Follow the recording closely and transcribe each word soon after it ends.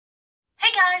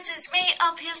Hey guys, it's me,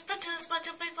 LPS Butters,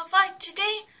 Butterfly.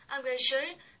 Today I'm going to show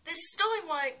you this story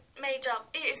I made up.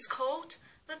 It is called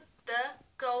the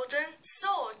Golden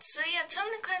Sword. So yeah, tell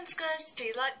me in the comments guys, do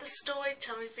you like the story?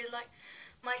 Tell me if you like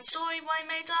my story I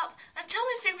made up. And tell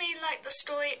me if you really like the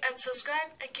story and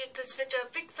subscribe and give this video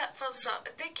a big fat thumbs up.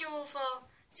 And thank you all for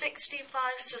 65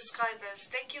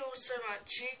 subscribers. Thank you all so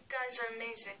much. You guys are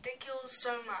amazing. Thank you all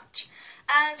so much.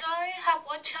 And I have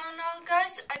one channel now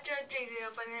guys. I don't do the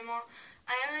other anymore.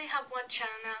 I only have one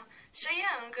channel now. So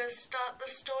yeah, I'm going to start the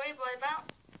story right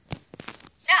about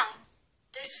now.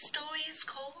 This story is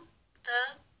called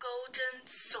The Golden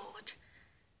Sword.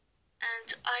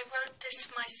 And I wrote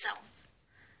this myself.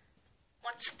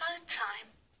 Once upon a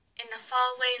time, in a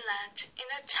faraway land, in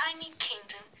a tiny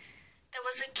kingdom, there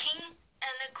was a king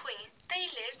and a queen. They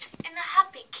lived in a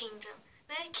happy kingdom.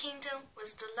 Their kingdom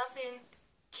was the loving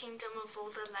kingdom of all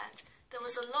the land. There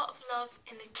was a lot of love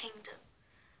in the kingdom.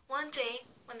 One day,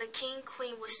 when the king and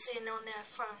queen were sitting on their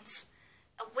thrones,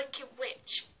 a wicked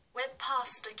witch went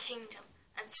past the kingdom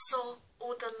and saw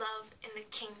all the love in the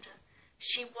kingdom.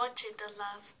 She wanted the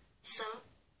love, so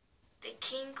the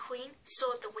king and queen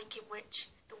saw the wicked witch.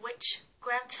 The witch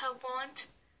grabbed her wand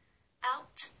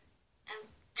out and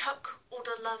took all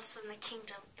the love from the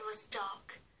kingdom. It was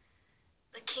dark.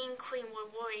 The king and queen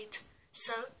were worried,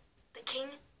 so the king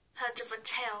heard of a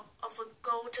tale of a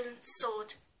golden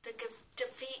sword that could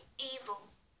defeat evil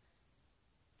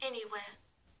anywhere.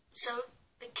 So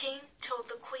the king told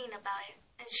the queen about it,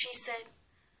 and she said,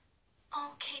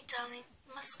 "Okay, darling,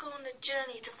 you must go on a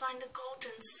journey to find the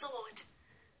golden sword."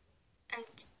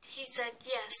 And he said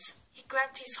yes. He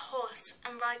grabbed his horse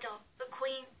and rode off. The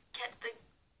queen kept the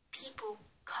people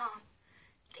calm.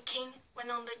 The king went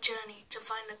on the journey to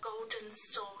find the golden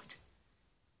sword.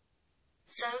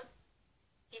 So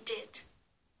he did.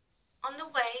 On the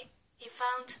way, he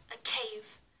found a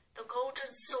cave. The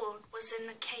golden sword was in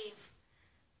the cave.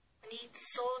 When he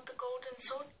saw the golden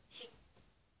sword, he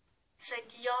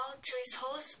said "yah" to his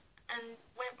horse and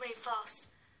went very fast.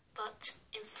 But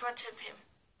in front of him,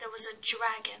 there was a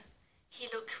dragon. He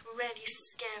looked really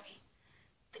scary.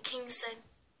 The king said,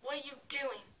 "What are you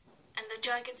doing?" And the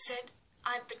dragon said,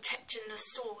 "I'm protecting the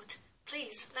sword.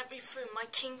 Please let me through. My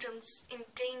kingdom's in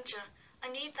danger. I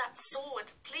need that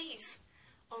sword, please."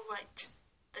 "All right."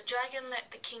 The dragon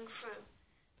let the king through,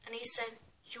 and he said,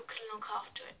 "You can look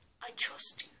after it. I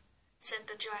trust you," said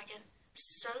the dragon.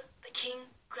 So the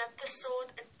king grabbed the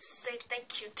sword and said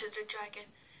thank you to the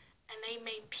dragon, and they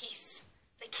made peace.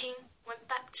 The king went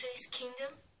back to his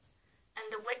kingdom,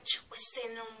 and the witch was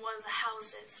sitting on one of the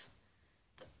houses.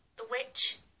 The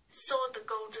witch saw the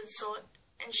golden sword,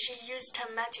 and she used her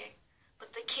magic,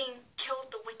 but the king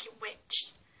killed the wicked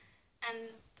witch,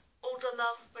 and all the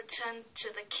love returned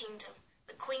to the kingdom.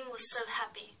 The queen was so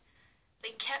happy.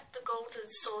 They kept the golden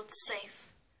sword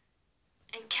safe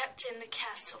and kept it in the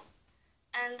castle.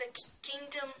 And the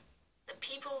kingdom, the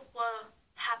people were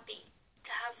happy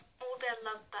to have all their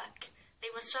love back. They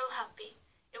were so happy.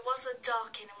 It wasn't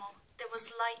dark anymore. There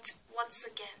was light once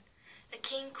again. The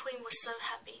king and queen were so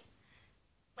happy.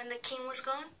 When the king was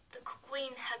gone, the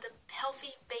queen had a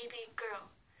healthy baby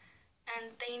girl,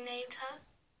 and they named her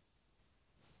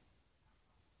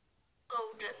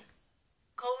Golden.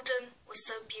 Golden was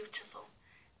so beautiful.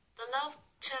 The love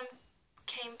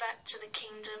came back to the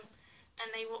kingdom,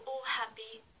 and they were all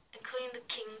happy, including the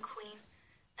king and queen,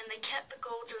 and they kept the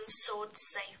golden sword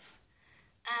safe.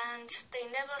 And they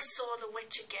never saw the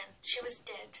witch again. She was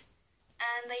dead.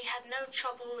 And they had no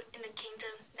trouble in the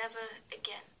kingdom, never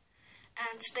again.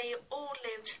 And they all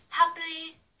lived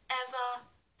happily ever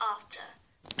after.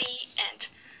 The end.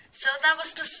 So that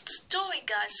was the story,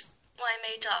 guys, what I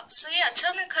made up. So yeah,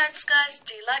 tell me in the comments, guys,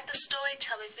 do you like the story?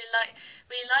 Tell me if you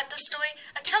really like the story.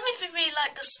 And tell me if you really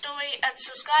like the story, and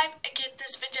subscribe and give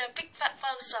this video a big fat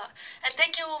thumbs up. And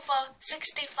thank you all for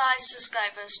 65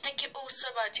 subscribers. Thank you all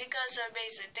so much. You guys are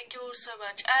amazing. Thank you all so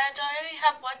much. And I only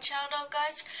have one channel now,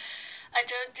 guys. I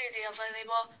don't do the other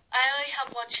anymore. I only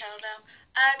have one channel now.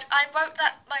 And I wrote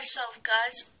that myself,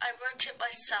 guys. I wrote it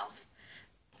myself.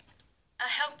 I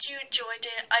hope you enjoyed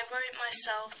it. I wrote it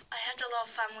myself. I had a lot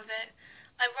of fun with it.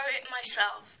 I wrote it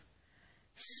myself.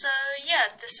 So yeah,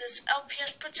 this is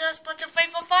LPS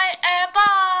Butterfly, and bye!